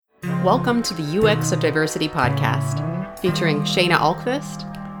Welcome to the UX of Diversity podcast, featuring Shayna Alquist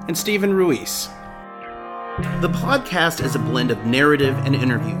and Stephen Ruiz. The podcast is a blend of narrative and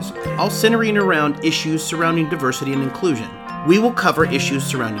interviews, all centering around issues surrounding diversity and inclusion. We will cover issues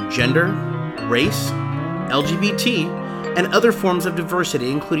surrounding gender, race, LGBT, and other forms of diversity,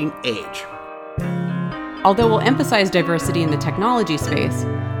 including age. Although we'll emphasize diversity in the technology space,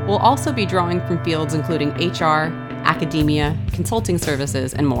 we'll also be drawing from fields including HR, academia, consulting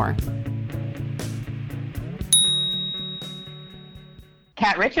services, and more.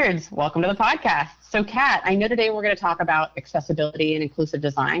 Kat Richards, welcome to the podcast. So Kat, I know today we're going to talk about accessibility and inclusive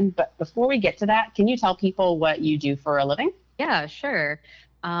design, but before we get to that, can you tell people what you do for a living? Yeah, sure.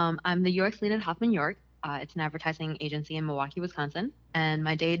 I'm the UX lead at Hoffman York. It's an advertising agency in Milwaukee, Wisconsin. And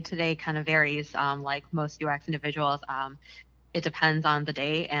my day-to-day kind of varies, like most UX individuals. It depends on the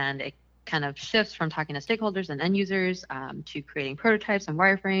day, and it kind of shifts from talking to stakeholders and end users to creating prototypes and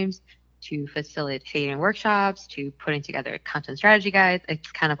wireframes, to facilitating workshops, to putting together content strategy guides.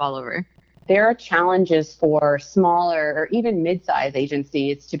 It's kind of all over. There are challenges for smaller or even mid-sized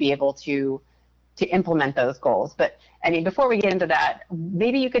agencies to be able to implement those goals. But I mean, before we get into that,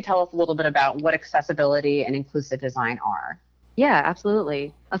 maybe you could tell us a little bit about what accessibility and inclusive design are. Yeah,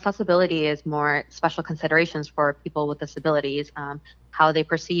 absolutely. Accessibility is more special considerations for people with disabilities, how they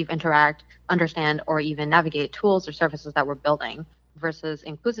perceive, interact, understand, or even navigate tools or services that we're building. Versus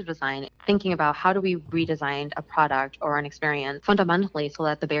inclusive design, thinking about how do we redesign a product or an experience fundamentally so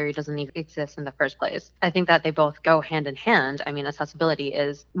that the barrier doesn't even exist in the first place. I think that they both go hand in hand. I mean, accessibility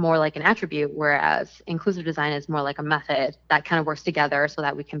is more like an attribute, whereas inclusive design is more like a method that kind of works together so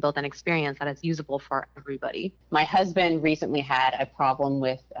that we can build an experience that is usable for everybody. My husband recently had a problem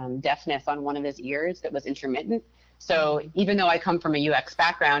with deafness on one of his ears that was intermittent. So even though I come from a UX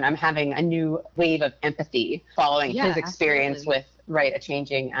background, I'm having a new wave of empathy following his experience with a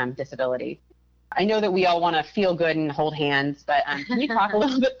changing disability. I know that we all want to feel good and hold hands, but can you talk a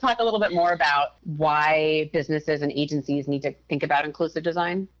little bit more about why businesses and agencies need to think about inclusive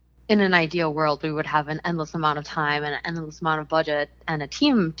design? In an ideal world, we would have an endless amount of time and an endless amount of budget and a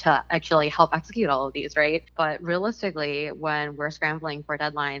team to actually help execute all of these, right? But realistically, when we're scrambling for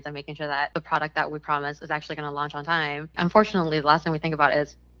deadlines and making sure that the product that we promise is actually going to launch on time, unfortunately, the last thing we think about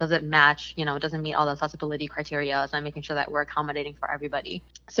is, does it match, does it meet all the accessibility criteria and making sure that we're accommodating for everybody.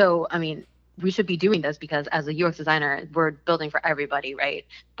 So, I mean, we should be doing this because as a UX designer, we're building for everybody, right?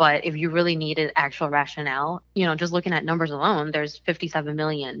 But if you really needed actual rationale, just looking at numbers alone, there's 57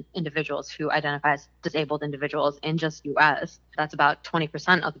 million individuals who identify as disabled individuals in just US. That's about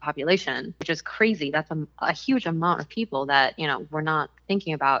 20% of the population, which is crazy. That's a huge amount of people that, we're not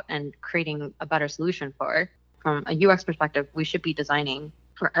thinking about and creating a better solution for. From a UX perspective, we should be designing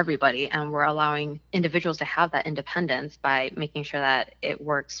for everybody, and we're allowing individuals to have that independence by making sure that it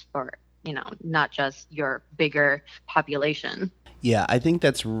works for not just your bigger population. Yeah, I think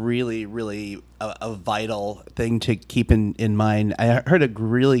that's really, really a vital thing to keep in mind. I heard a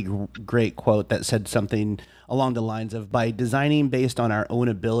really great quote that said something along the lines of, by designing based on our own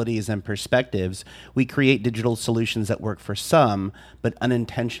abilities and perspectives, we create digital solutions that work for some, but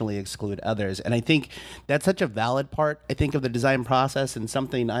unintentionally exclude others. And I think that's such a valid part, I think, of the design process, and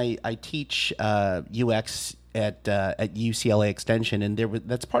something I teach UX at UCLA Extension, and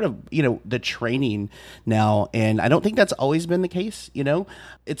that's part of the training now, and I don't think that's always been the case.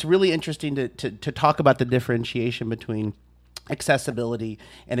 It's really interesting to talk about the differentiation between accessibility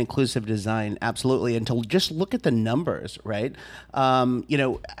and inclusive design, absolutely, and to just look at the numbers, right?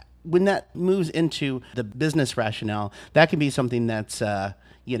 When that moves into the business rationale, that can be something that's a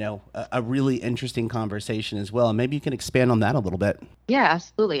really interesting conversation as well. And maybe you can expand on that a little bit. Yeah,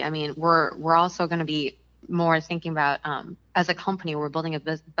 absolutely. I mean, we're also going to be more thinking about, as a company, we're building a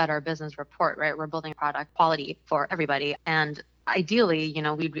better business report, right? We're building product quality for everybody. And ideally,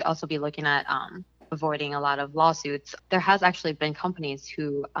 we'd also be looking at avoiding a lot of lawsuits. There has actually been companies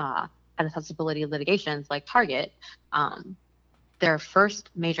who had accessibility litigations, like Target. Their first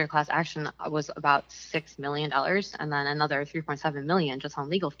major class action was about $6 million, and then another $3.7 million just on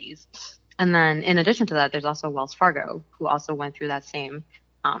legal fees. And then in addition to that, there's also Wells Fargo, who also went through that same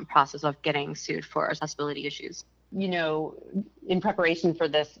process of getting sued for accessibility issues. In preparation for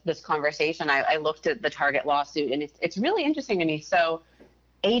this conversation, I looked at the Target lawsuit, and it's really interesting to me. So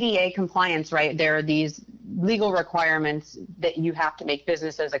ADA compliance, right? There are these legal requirements that you have to make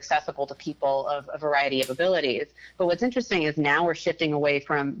businesses accessible to people of a variety of abilities. But what's interesting is now we're shifting away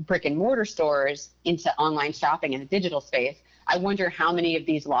from brick and mortar stores into online shopping in the digital space. I wonder how many of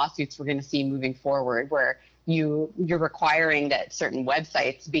these lawsuits we're going to see moving forward, where you're requiring that certain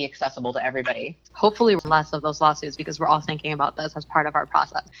websites be accessible to everybody. Hopefully less of those lawsuits, because we're all thinking about this as part of our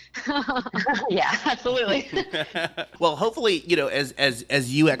process. Yeah, absolutely. Well, hopefully, you know, as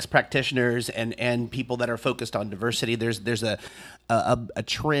UX practitioners and people that are focused on diversity, there's a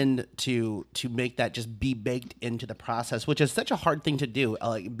trend to make that just be baked into the process, which is such a hard thing to do.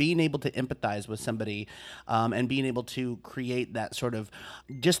 Like being able to empathize with somebody, and being able to create that sort of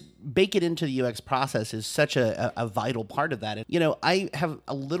just bake it into the UX process is such a vital part of that. And, you know, I have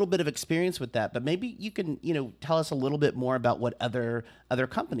a little bit of experience with that, but maybe you can, you know, tell us a little bit more about what other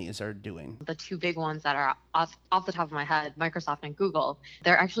companies are doing. The two big ones that are off the top of my head, Microsoft and Google,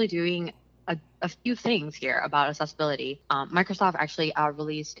 they're actually doing a few things here about accessibility. Microsoft actually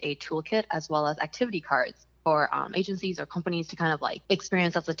released a toolkit as well as activity cards for agencies or companies to kind of like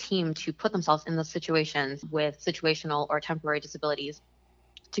experience as a team to put themselves in those situations with situational or temporary disabilities,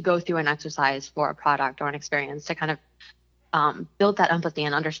 to go through an exercise for a product or an experience to kind of build that empathy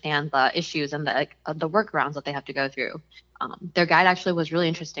and understand the issues and the workarounds that they have to go through. Their guide actually was really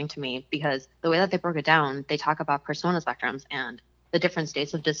interesting to me, because the way that they broke it down, they talk about persona spectrums and the different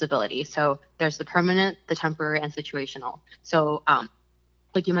states of disability. So there's the permanent, the temporary, and situational. So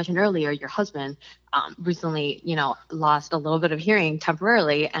like you mentioned earlier, your husband recently, you know, lost a little bit of hearing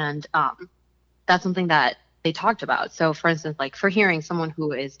temporarily, and that's something that they talked about. So for instance, like for hearing, someone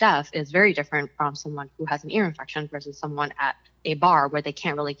who is deaf is very different from someone who has an ear infection versus someone at a bar where they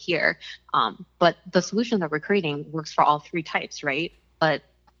can't really hear. But the solution that we're creating works for all three types, right? But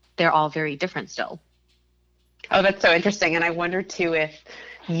they're all very different still. Oh, that's so interesting. And I wonder too, if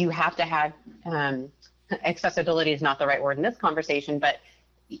you have to have, accessibility is not the right word in this conversation, but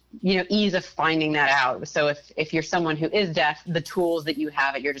you know, ease of finding that out. So if you're someone who is deaf, the tools that you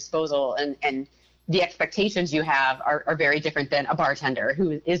have at your disposal and the expectations you have are very different than a bartender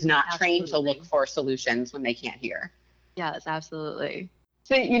who is not trained to look for solutions when they can't hear. Yes, absolutely.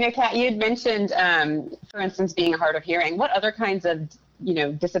 So, you know, Kat, you had mentioned, for instance, being hard of hearing. What other kinds of, you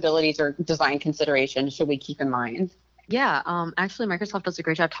know, disabilities or design considerations should we keep in mind? Yeah, actually, Microsoft does a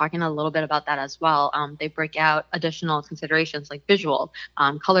great job talking a little bit about that as well. They break out additional considerations like visual,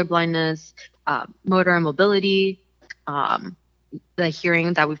 color blindness, motor and mobility, the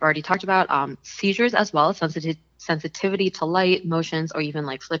hearing that we've already talked about, seizures as well, sensitivity to light, motions, or even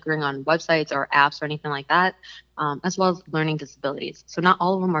like flickering on websites or apps or anything like that, as well as learning disabilities. So not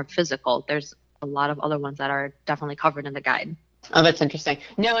all of them are physical. There's a lot of other ones that are definitely covered in the guide. Oh, that's interesting.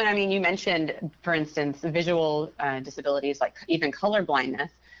 No, and I mean, you mentioned, for instance, visual disabilities, like even color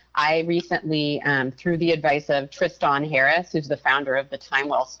blindness. I recently, through the advice of Tristan Harris, who's the founder of the Time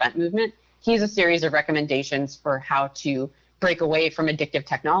Well Spent movement, he has a series of recommendations for how to break away from addictive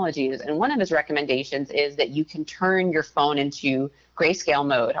technologies. And one of his recommendations is that you can turn your phone into grayscale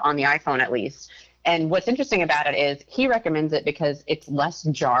mode, on the iPhone at least. And what's interesting about it is he recommends it because it's less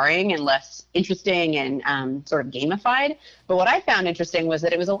jarring and less interesting and sort of gamified. But what I found interesting was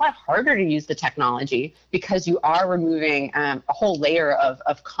that it was a lot harder to use the technology because you are removing a whole layer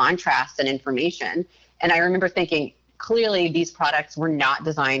of contrast and information. And I remember thinking, clearly these products were not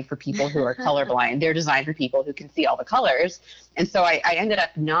designed for people who are colorblind. They're designed for people who can see all the colors. And so I ended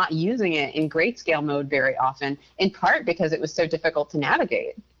up not using it in grayscale mode very often, in part because it was so difficult to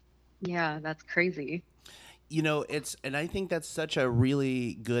navigate. Yeah, that's crazy. You know, and I think that's such a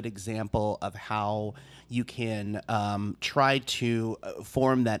really good example of how you can try to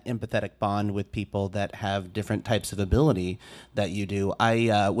form that empathetic bond with people that have different types of ability that you do.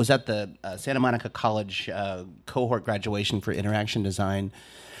 I was at the Santa Monica College cohort graduation for interaction design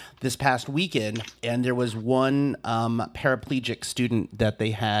this past weekend, and there was one paraplegic student that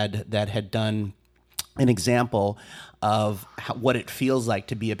they had that had done an example of what it feels like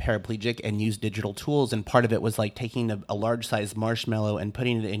to be a paraplegic and use digital tools. And part of it was like taking a large size marshmallow and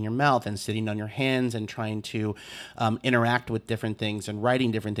putting it in your mouth and sitting on your hands and trying to interact with different things and writing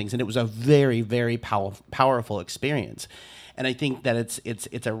different things. And it was a very, very powerful experience. And I think that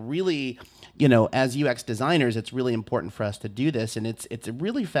it's a really, you know, as UX designers, it's really important for us to do this. And it's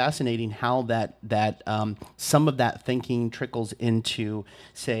really fascinating how that some of that thinking trickles into,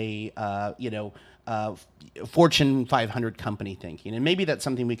 say, Fortune 500 company thinking. And maybe that's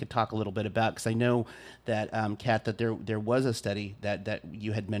something we could talk a little bit about, because I know that, Kat, that there was a study that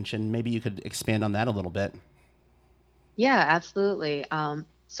you had mentioned. Maybe you could expand on that a little bit. Yeah, absolutely.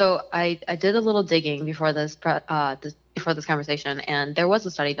 So I did a little digging before this conversation, and there was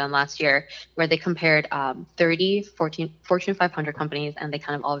a study done last year where they compared 30 Fortune 500 companies, and they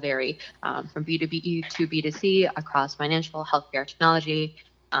kind of all vary from B2B to B2C across financial, healthcare, technology,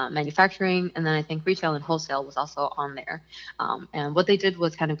 manufacturing, and then I think retail and wholesale was also on there. And what they did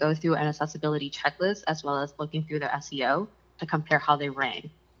was kind of go through an accessibility checklist as well as looking through their SEO to compare how they rank.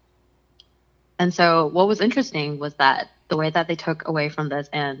 And so what was interesting was that the way that they took away from this,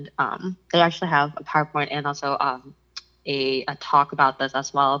 and they actually have a PowerPoint and also a talk about this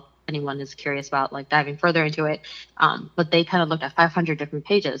as well. Anyone is curious about like diving further into it. But they kind of looked at 500 different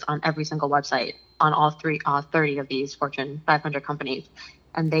pages on every single website on all 30 of these Fortune 500 companies.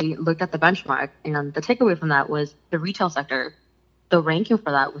 And they looked at the benchmark, and the takeaway from that was the retail sector, the ranking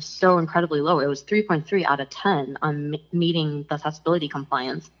for that was so incredibly low. It was 3.3 out of 10 on meeting the accessibility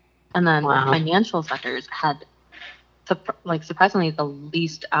compliance. And then financial sectors had surprisingly the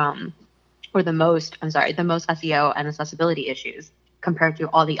least the most SEO and accessibility issues compared to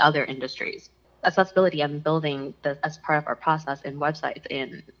all the other industries. Accessibility and building this as part of our process in websites,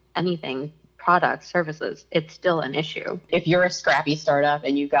 in anything, products, services, it's still an issue. If you're a scrappy startup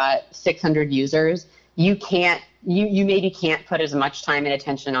and you've got 600 users, you maybe can't put as much time and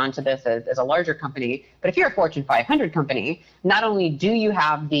attention onto this as a larger company. But if you're a Fortune 500 company, not only do you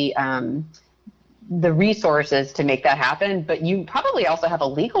have the resources to make that happen, but you probably also have a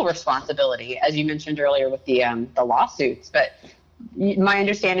legal responsibility, as you mentioned earlier with the lawsuits. But my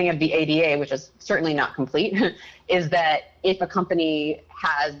understanding of the ADA, which is certainly not complete, is that if a company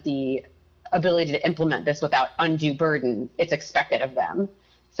has the ability to implement this without undue burden, it's expected of them.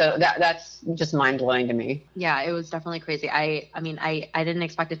 So that's just mind-blowing to me. Yeah, it was definitely crazy. I mean, I didn't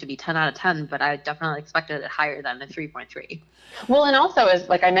expect it to be 10 out of 10, but I definitely expected it higher than the 3.3. Well, and also, as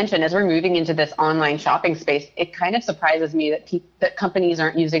like I mentioned, as we're moving into this online shopping space, it kind of surprises me that companies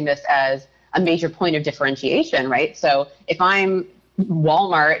aren't using this as a major point of differentiation, right? So if I'm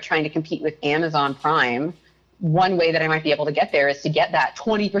Walmart trying to compete with Amazon Prime, one way that I might be able to get there is to get that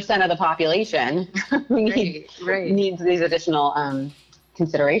 20% of the population who needs these additional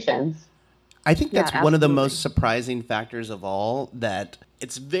considerations. I think that's one of the most surprising factors of all, that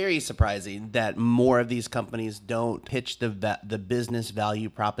it's very surprising that more of these companies don't pitch the business value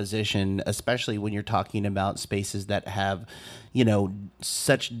proposition, especially when you're talking about spaces that have,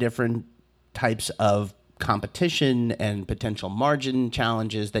 such different types of competition and potential margin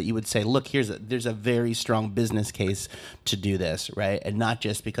challenges, that you would say, look, there's a very strong business case to do this, right? And not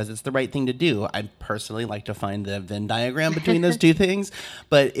just because it's the right thing to do. I personally like to find the Venn diagram between those two things,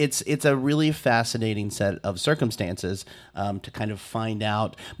 but it's a really fascinating set of circumstances to kind of find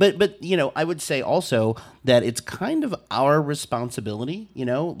out. But I would say also that it's kind of our responsibility,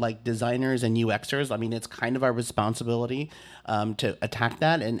 like designers and UXers. I mean, it's kind of our responsibility to attack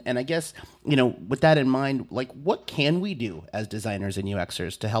that. And I guess, with that in mind, like, what can we do as designers and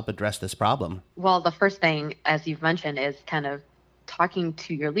UXers to help address this problem? Well, the first thing, as you've mentioned, is kind of talking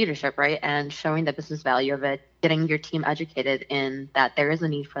to your leadership, right? And showing the business value of it, getting your team educated in that there is a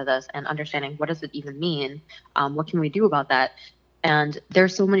need for this, and understanding what does it even mean? What can we do about that? And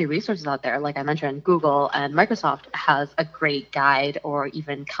there's so many resources out there. Like I mentioned, Google and Microsoft has a great guide or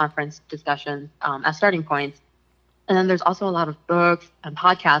even conference discussion as starting points. And then there's also a lot of books and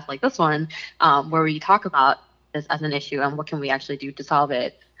podcasts like this one where we talk about this as an issue and what can we actually do to solve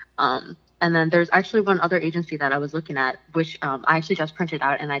it. And then there's actually one other agency that I was looking at, which I actually just printed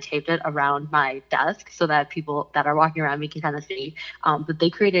out and I taped it around my desk so that people that are walking around me can kind of see. But they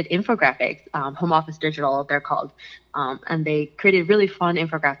created infographics, Home Office Digital, they're called. And they created really fun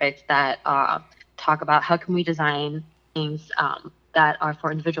infographics that talk about how can we design things that are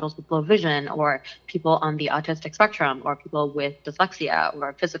for individuals with low vision, or people on the autistic spectrum, or people with dyslexia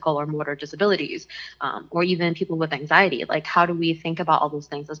or physical or motor disabilities, or even people with anxiety. Like, how do we think about all those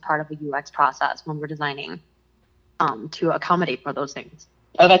things as part of a UX process when we're designing to accommodate for those things?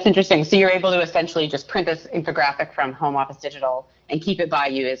 Oh, that's interesting. So you're able to essentially just print this infographic from Home Office Digital and keep it by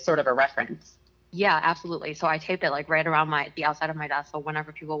you as sort of a reference. Yeah, absolutely. So I taped it like right around the outside of my desk. So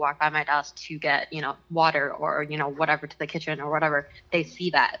whenever people walk by my desk to get, water or, whatever to the kitchen or whatever, they see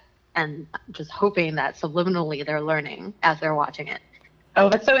that, and just hoping that subliminally they're learning as they're watching it. Oh,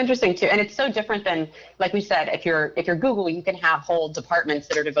 that's so interesting too. And it's so different than, like we said, if you're Google, you can have whole departments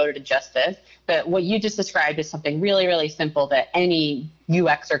that are devoted to just this. But what you just described is something really, really simple that any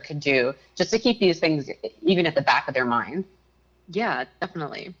UXer could do just to keep these things even at the back of their mind. Yeah,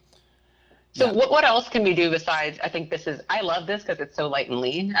 definitely. So what else can we do besides, I love this because it's so light and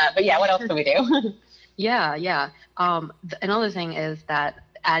lean, but yeah, what else can we do? Yeah. Another thing is that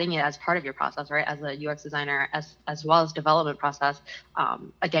adding it as part of your process, right, as a UX designer, as well as development process,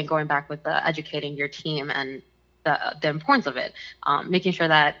 again, going back with the educating your team and the importance of it, making sure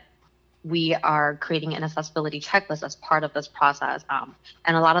that we are creating an accessibility checklist as part of this process.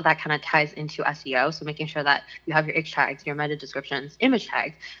 And a lot of that kind of ties into SEO. So making sure that you have your H tags, your meta descriptions, image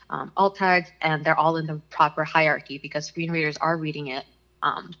tags, alt tags, and they're all in the proper hierarchy because screen readers are reading it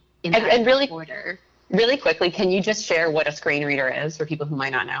in and really order. Really quickly, can you just share what a screen reader is for people who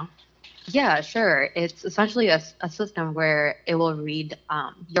might not know? Yeah, sure. It's essentially a system where it will read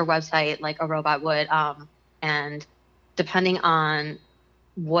your website like a robot would. And depending on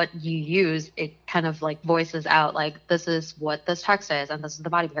what you use, it kind of like voices out like, this is what this text is, and this is the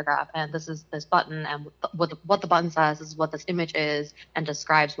body paragraph, and this is this button, and what the button says is what this image is, and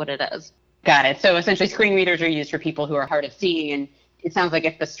describes what it is. Got it. So essentially screen readers are used for people who are hard of seeing, and it sounds like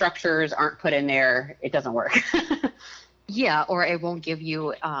if the structures aren't put in there, it doesn't work. Yeah, or it won't give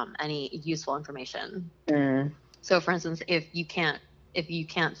you any useful information. So for instance, if you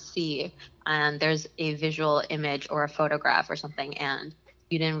can't see and there's a visual image or a photograph or something, and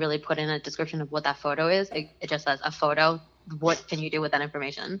you didn't really put in a description of what that photo is, it just says a photo. What can you do with that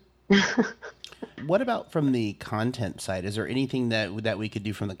information? What about from the content side? Is there anything that we could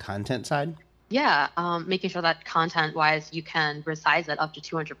do from the content side? Yeah, making sure that content-wise you can resize it up to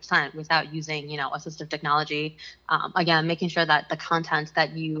 200% without using, assistive technology. Again, making sure that the content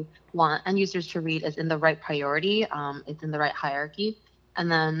that you want end users to read is in the right priority, it's in the right hierarchy,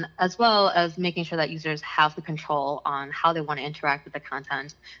 and then as well as making sure that users have the control on how they want to interact with the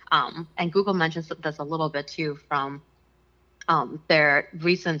content. And Google mentions this a little bit too from their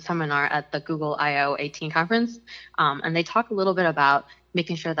recent seminar at the Google I/O 18 conference, and they talk a little bit about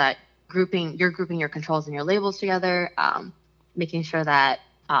making sure that you're grouping your controls and your labels together, making sure that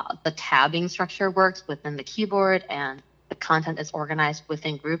the tabbing structure works within the keyboard and the content is organized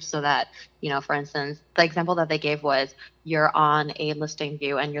within groups so that, for instance, the example that they gave was you're on a listing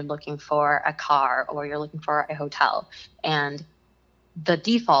view and you're looking for a car or you're looking for a hotel. And the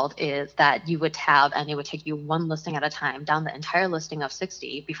default is that you would tab and it would take you one listing at a time down the entire listing of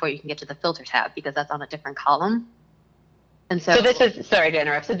 60 before you can get to the filter tab because that's on a different column. And so this is, sorry to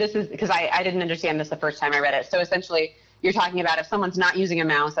interrupt. So this is, because I didn't understand this the first time I read it. So essentially, you're talking about if someone's not using a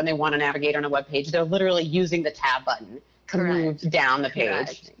mouse and they want to navigate on a web page, they're literally using the tab button to move down the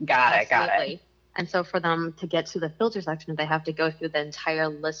page. Correct. Got it. And so for them to get to the filter section, they have to go through the entire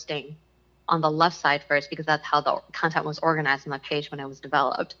listing on the left side first because that's how the content was organized on the page when it was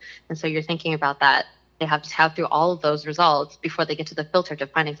developed. And so you're thinking about that. They have to tab through all of those results before they get to the filter to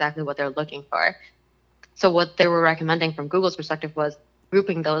find exactly what they're looking for. So what they were recommending from Google's perspective was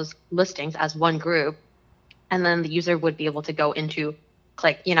grouping those listings as one group, and then the user would be able to go into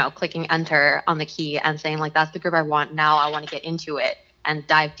clicking enter on the key and saying like, that's the group I want. Now I want to get into it and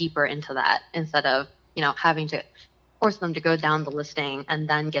dive deeper into that instead of, having to force them to go down the listing and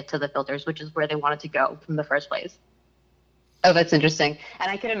then get to the filters, which is where they wanted to go from the first place. Oh, that's interesting.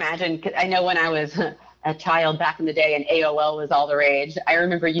 And I can imagine, 'cause I know when I was a child back in the day and AOL was all the rage, I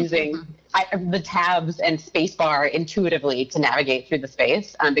remember using the tabs and spacebar intuitively to navigate through the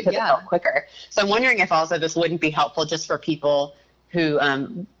space because it felt quicker. So I'm wondering if also this wouldn't be helpful just for people who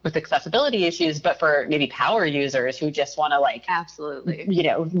with accessibility issues, but for maybe power users who just want to absolutely,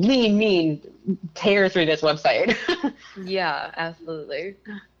 mean tear through this website. Yeah, absolutely.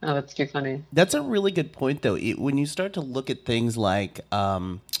 Oh, that's too funny. That's a really good point, though. When you start to look at things like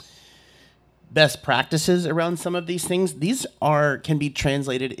best practices around some of these things, these can be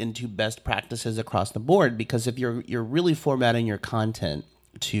translated into best practices across the board, because if you're really formatting your content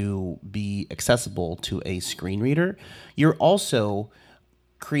to be accessible to a screen reader, you're also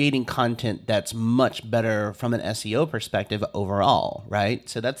creating content that's much better from an SEO perspective overall, right?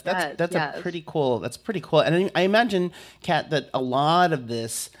 So that's a pretty cool. That's pretty cool. And I imagine, Kat, that a lot of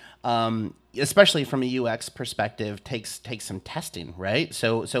this, especially from a UX perspective, takes some testing, right?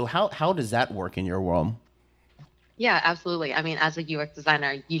 So how does that work in your world? Yeah, absolutely. I mean, as a UX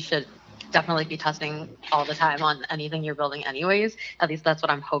designer, you should definitely be testing all the time on anything you're building anyways. At least that's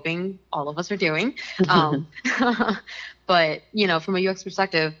what I'm hoping all of us are doing. But, from a UX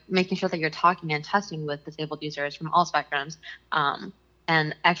perspective, making sure that you're talking and testing with disabled users from all spectrums,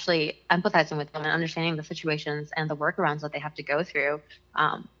 and actually empathizing with them and understanding the situations and the workarounds that they have to go through.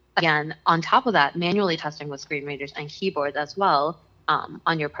 Again, on top of that, manually testing with screen readers and keyboards as well,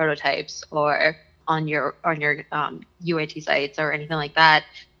 on your prototypes or on your UAT sites or anything like that.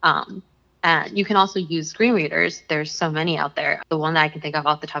 And you can also use screen readers. There's so many out there. The one that I can think of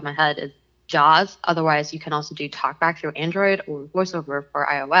off the top of my head is JAWS. Otherwise, you can also do TalkBack through Android or VoiceOver for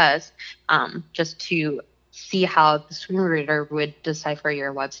iOS, just to see how the screen reader would decipher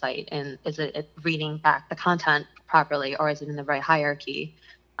your website. And is it reading back the content properly, or is it in the right hierarchy?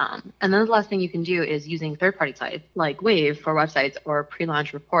 And then the last thing you can do is using third-party sites like Wave for websites or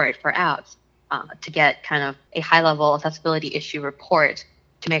pre-launch report for apps to get kind of a high-level accessibility issue report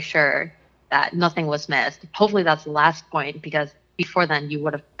to make sure that nothing was missed. Hopefully that's the last point, because before then you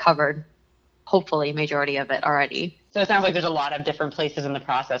would have covered hopefully majority of it already. So it sounds like there's a lot of different places in the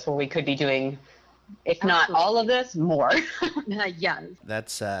process where we could be doing, if not all of this, more. Yes.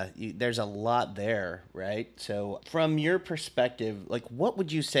 That's there's a lot there, right? So from your perspective, like what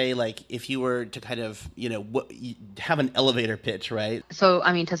would you say, like if you were to kind of, have an elevator pitch, right? So,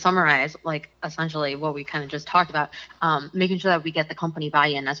 I mean, to summarize, like essentially what we kind of just talked about, making sure that we get the company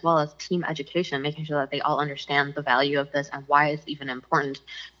buy-in as well as team education, making sure that they all understand the value of this and why it's even important.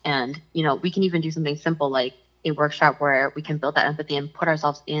 And, we can even do something simple like a workshop where we can build that empathy and put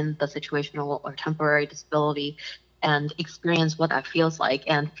ourselves in the situational or temporary disability and experience what that feels like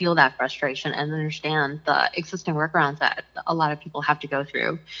and feel that frustration and understand the existing workarounds that a lot of people have to go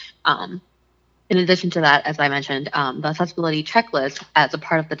through. In addition to that, as I mentioned, the accessibility checklist as a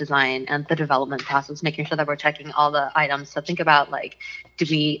part of the design and the development process, making sure that we're checking all the items. So think about like,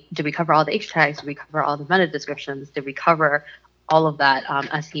 did we cover all the H tags? Did we cover all the meta descriptions? Did we cover all of that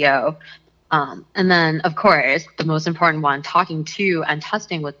SEO? And then, of course, the most important one, talking to and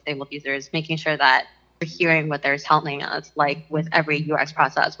testing with disabled users, making sure that we're hearing what they're telling us. Like with every UX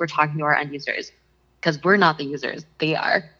process, we're talking to our end users because we're not the users, they are.